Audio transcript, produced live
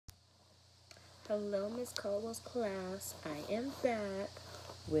Hello, Miss Caldwell's class. I am back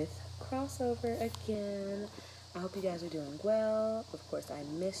with crossover again. I hope you guys are doing well. Of course, I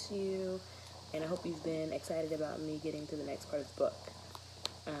miss you, and I hope you've been excited about me getting to the next part of the book.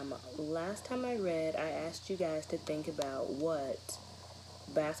 Last time I read, I asked you guys to think about what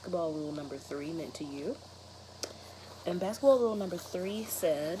basketball rule number 3 meant to you. And basketball rule number 3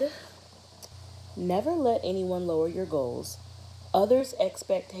 said, never let anyone lower your goals. Others'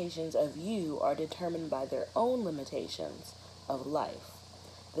 expectations of you are determined by their own limitations of life.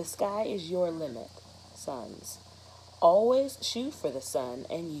 The sky is your limit, sons. Always shoot for the sun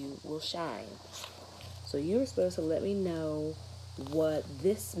and you will shine. So you were supposed to let me know what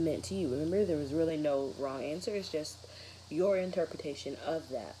this meant to you. Remember, there was really no wrong answer. It's just your interpretation of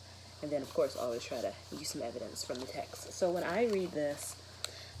that. And then, of course, always try to use some evidence from the text. So when I read this,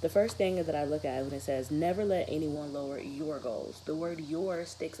 the first thing that I look at when it says, never let anyone lower your goals. The word your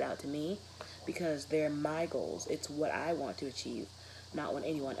sticks out to me because they're my goals. It's what I want to achieve, not what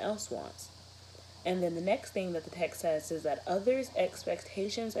anyone else wants. And then the next thing that the text says is that others'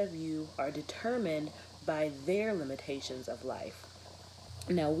 expectations of you are determined by their limitations of life.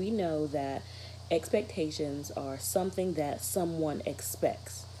 Now, we know that expectations are something that someone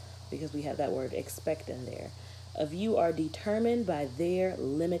expects because we have that word expect in there. Of you are determined by their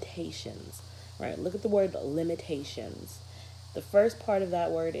limitations, right? Look at the word limitations. The first part of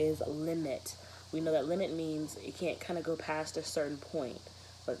that word is limit. We know that limit means it can't kind of go past a certain point,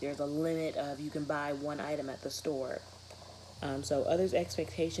 but there's a limit of you can buy one item at the store. So others'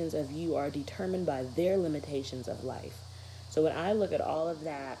 expectations of you are determined by their limitations of life. So when I look at all of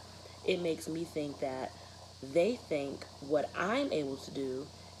that, it makes me think that they think what I'm able to do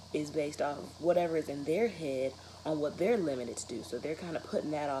is based off of whatever is in their head on what they're limited to do. So they're kind of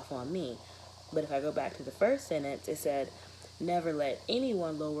putting that off on me. But if I go back to the first sentence, it said, never let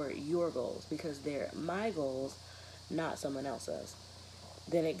anyone lower your goals because they're my goals, not someone else's.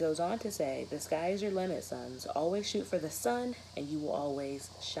 Then it goes on to say, the sky is your limit, sons. Always shoot for the sun and you will always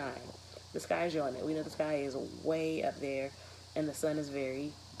shine. The sky is your limit. We know the sky is way up there and the sun is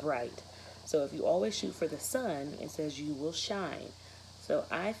very bright. So if you always shoot for the sun, it says you will shine. So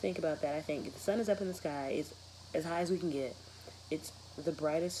I think about that. I think if the sun is up in the sky, it's as high as we can get. It's the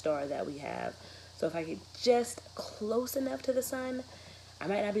brightest star that we have. So if I get just close enough to the sun, I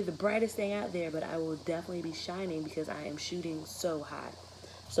might not be the brightest thing out there, but I will definitely be shining because I am shooting so high.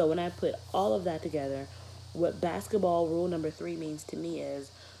 So when I put all of that together, what basketball rule number 3 means to me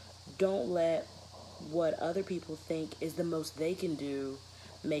is don't let what other people think is the most they can do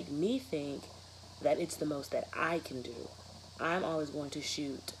make me think that it's the most that I can do. I'm always going to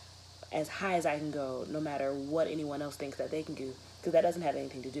shoot as high as I can go, no matter what anyone else thinks that they can do, because that doesn't have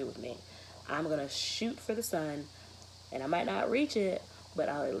anything to do with me. I'm going to shoot for the sun, and I might not reach it, but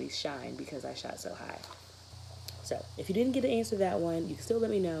I'll at least shine because I shot so high. So if you didn't get to answer that one, you can still let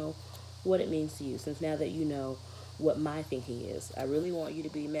me know what it means to you, since now that you know what my thinking is. I really want you to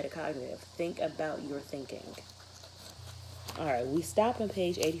be metacognitive. Think about your thinking. All right, we stopped on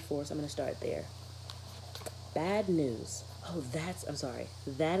page 84, so I'm going to start there. Bad news. Oh,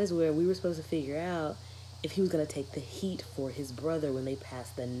 that is where we were supposed to figure out if he was going to take the heat for his brother when they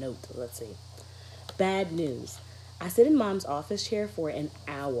passed the note. Let's see. Bad news. I sit in Mom's office chair for an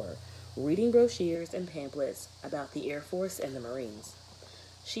hour, reading brochures and pamphlets about the Air Force and the Marines.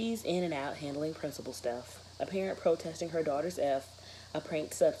 She's in and out handling principal stuff, a parent protesting her daughter's F, a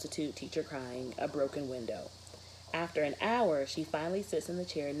pranked substitute teacher crying, a broken window. After an hour, she finally sits in the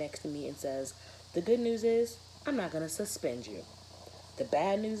chair next to me and says, the good news is, I'm not going to suspend you. The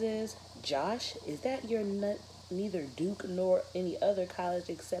bad news is, Josh, is that you're neither Duke nor any other college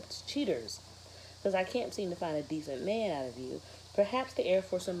except cheaters? Because I can't seem to find a decent man out of you. Perhaps the Air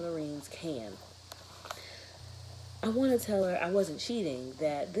Force and Marines can. I want to tell her I wasn't cheating,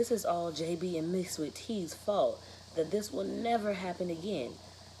 that this is all JB and Miss Sweet T's fault, that this will never happen again,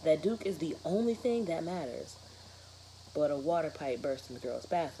 that Duke is the only thing that matters. But a water pipe burst in the girl's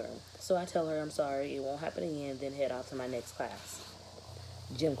bathroom. So I tell her I'm sorry, it won't happen again, then head off to my next class.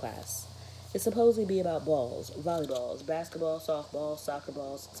 Gym class. It's supposed to be about balls, volleyballs, basketball, softball, soccer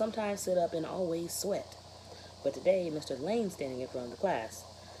balls, sometimes sit up and always sweat. But today, Mr. Lane's standing in front of the class.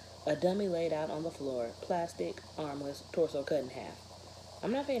 A dummy laid out on the floor, plastic, armless, torso cut in half.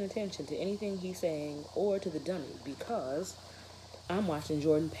 I'm not paying attention to anything he's saying or to the dummy because I'm watching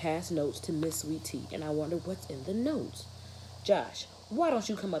Jordan pass notes to Miss Sweet Tea, and I wonder what's in the notes. Josh, why don't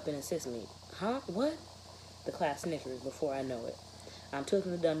you come up and assist me? Huh? What? The class snickers before I know it. I'm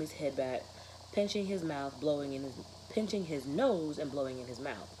tilting the dummy's head back, pinching his nose and blowing in his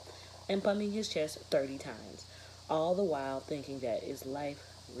mouth, and pumping his chest 30 times, all the while thinking that is life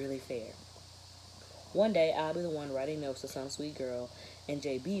really fair? One day, I'll be the one writing notes to some sweet girl, and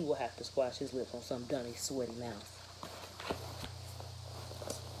JB will have to squash his lips on some dunny, sweaty mouth.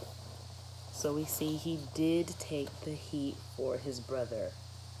 So we see he did take the heat for his brother.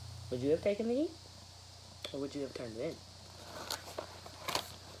 Would you have taken the heat? Or would you have turned it in?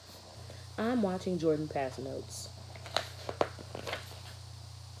 I'm watching Jordan pass notes.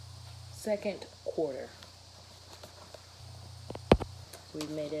 Second quarter. We've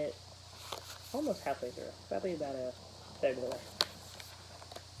made it almost halfway through. Probably about a third of the way.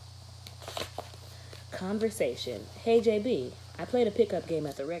 Conversation. Hey JB, I played a pickup game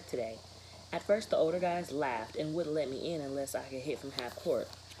at the rec today. At first the older guys laughed and wouldn't let me in unless I could hit from half court.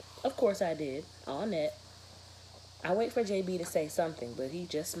 Of course I did. All net. I wait for JB to say something, but he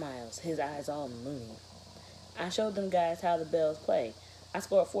just smiles, his eyes all moony. I showed them guys how the Bells play. I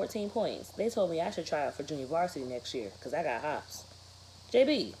scored 14 points. They told me I should try out for junior varsity next year, because I got hops.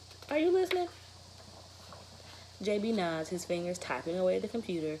 JB, are you listening? JB nods, his fingers typing away at the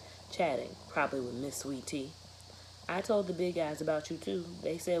computer, chatting, probably with Miss Sweet Tea. I told the big guys about you too.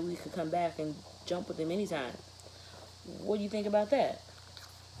 They said we could come back and jump with them anytime. What do you think about that?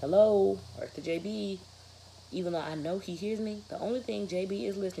 Hello, Earth to JB. Even though I know he hears me, the only thing JB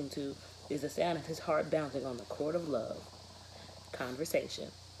is listening to is the sound of his heart bouncing on the court of love. Conversation.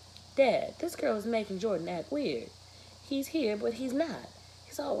 Dad, this girl is making Jordan act weird. He's here, but he's not.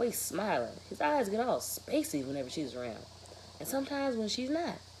 He's always smiling. His eyes get all spacey whenever she's around. And sometimes when she's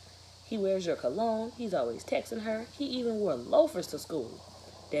not. He wears your cologne. He's always texting her. He even wore loafers to school.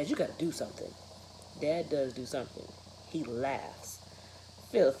 Dad, you gotta do something. Dad does do something. He laughs.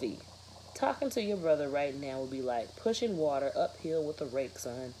 Filthy. Talking to your brother right now would be like pushing water uphill with a rake,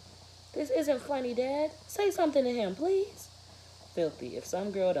 son. This isn't funny, Dad. Say something to him, please. Filthy. If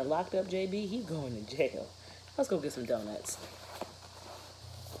some girl done locked up JB, he's going to jail. Let's go get some donuts.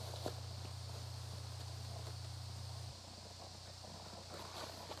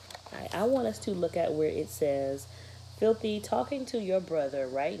 Alright, I want us to look at where it says, Filthy, talking to your brother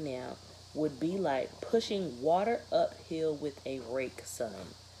right now would be like pushing water uphill with a rake, son.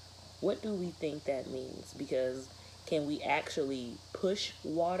 What do we think that means? Because can we actually push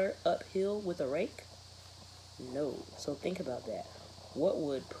water uphill with a rake? No. So think about that. What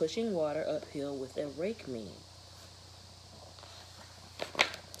would pushing water uphill with a rake mean?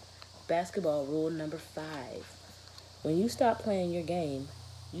 Basketball rule number 5. When you stop playing your game,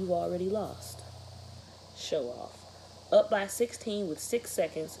 you've already lost. Show off. Up by 16 with 6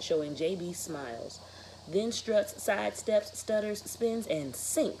 seconds, showing JB smiles. Then struts, sidesteps, stutters, spins, and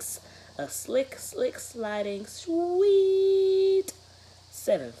sinks. A slick, sliding, sweet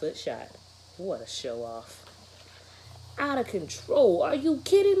 7-foot shot. What a show off. Out of control. Are you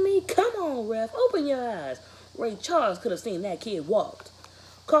kidding me? Come on, ref. Open your eyes. Ray Charles could have seen that kid walked.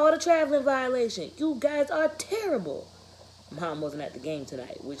 Called a traveling violation. You guys are terrible. Mom wasn't at the game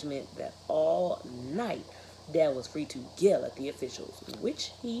tonight, which meant that all night Dad was free to yell at the officials,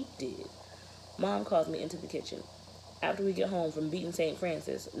 which he did. Mom calls me into the kitchen. After we get home from beating St.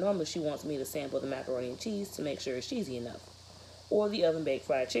 Francis, normally she wants me to sample the macaroni and cheese to make sure it's cheesy enough, or the oven-baked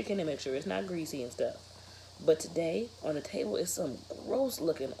fried chicken to make sure it's not greasy and stuff. But today, on the table is some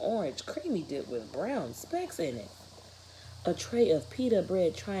gross-looking orange creamy dip with brown specks in it. A tray of pita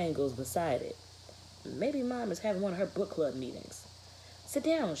bread triangles beside it. Maybe Mom is having one of her book club meetings. Sit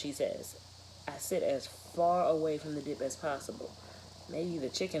down, she says. I sit as far away from the dip as possible. Maybe the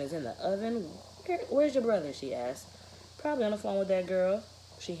chicken is in the oven. Where's your brother, she asks. Probably on the phone with that girl.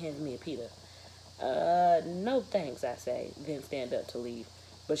 She hands me a pita. No thanks, I say, then stand up to leave.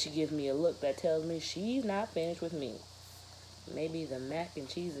 But she gives me a look that tells me she's not finished with me. Maybe the mac and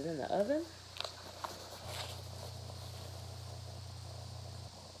cheese is in the oven?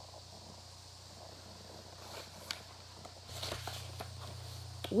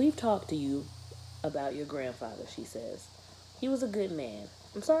 We've talked to you about your grandfather, she says. He was a good man.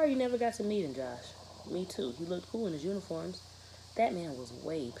 I'm sorry you never got to meet him, Josh. Me too. He looked cool in his uniforms. That man was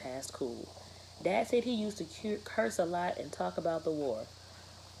way past cool. Dad said he used to curse a lot and talk about the war.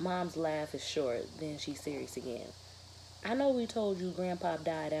 Mom's laugh is short, then she's serious again. I know we told you Grandpa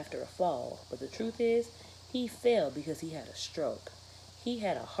died after a fall, but the truth is, he fell because he had a stroke. He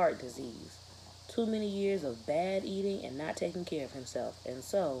had a heart disease. Too many years of bad eating and not taking care of himself. And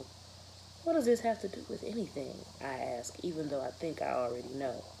so, what does this have to do with anything? I ask, even though I think I already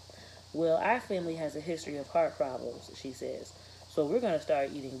know. Well, our family has a history of heart problems, she says. So we're going to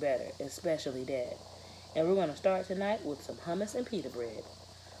start eating better, especially Dad. And we're going to start tonight with some hummus and pita bread.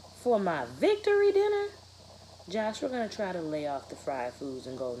 For my victory dinner? Josh, we're going to try to lay off the fried foods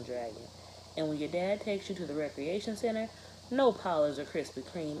and Golden Dragon. And when your dad takes you to the recreation center, no Pollards or Krispy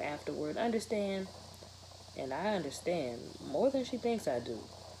Kreme afterward, understand? And I understand more than she thinks I do.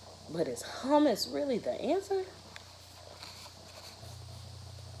 But is hummus really the answer?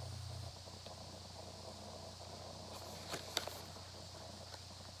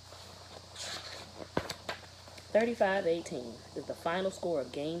 35-18 is the final score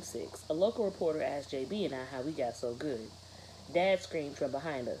of Game 6. A local reporter asked JB and I how we got so good. Dad screamed from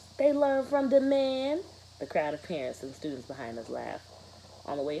behind us, "They learned from the man!" The crowd of parents and students behind us laughed.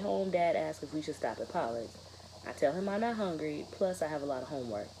 On the way home, Dad asked if we should stop at Pollard's. I tell him I'm not hungry, plus I have a lot of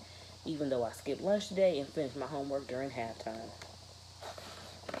homework, even though I skipped lunch today and finished my homework during halftime.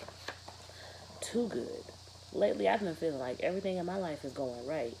 Too good. Lately, I've been feeling like everything in my life is going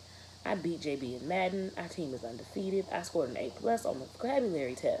right. I beat JB in Madden, our team is undefeated, I scored an A+ on the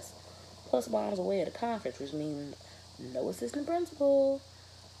vocabulary test. Plus, Mom's away at a conference, which means no assistant principal.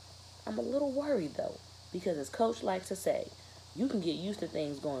 I'm a little worried, though, because as Coach likes to say, you can get used to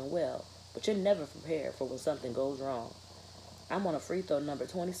things going well, but you're never prepared for when something goes wrong. I'm on a free throw number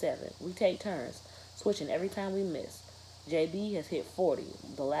 27. We take turns, switching every time we miss. JB has hit 40,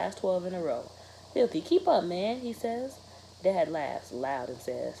 the last 12 in a row. "Filthy, keep up, man," he says. Dad laughs loud and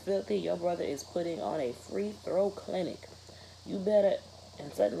says, "Filthy, your brother is putting on a free throw clinic. You better..."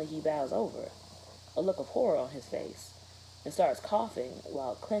 And suddenly he bows over, a look of horror on his face, and starts coughing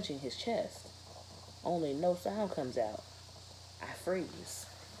while clenching his chest. Only no sound comes out. I freeze.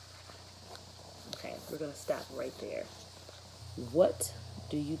 Okay, we're going to stop right there. What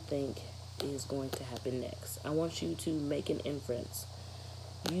do you think is going to happen next? I want you to make an inference.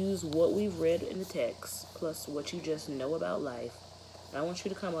 Use what we've read in the text plus what you just know about life. And I want you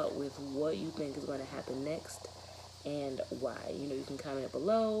to come up with what you think is going to happen next and why. You can comment it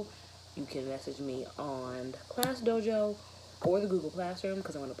below. You can message me on Class Dojo or the Google Classroom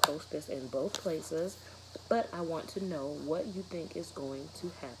because I'm going to post this in both places. But I want to know what you think is going to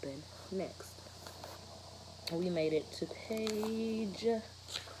happen next. We made it to page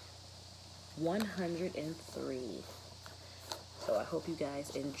 103. So I hope you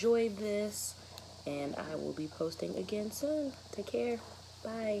guys enjoyed this, and I will be posting again soon. Take care.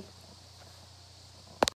 Bye.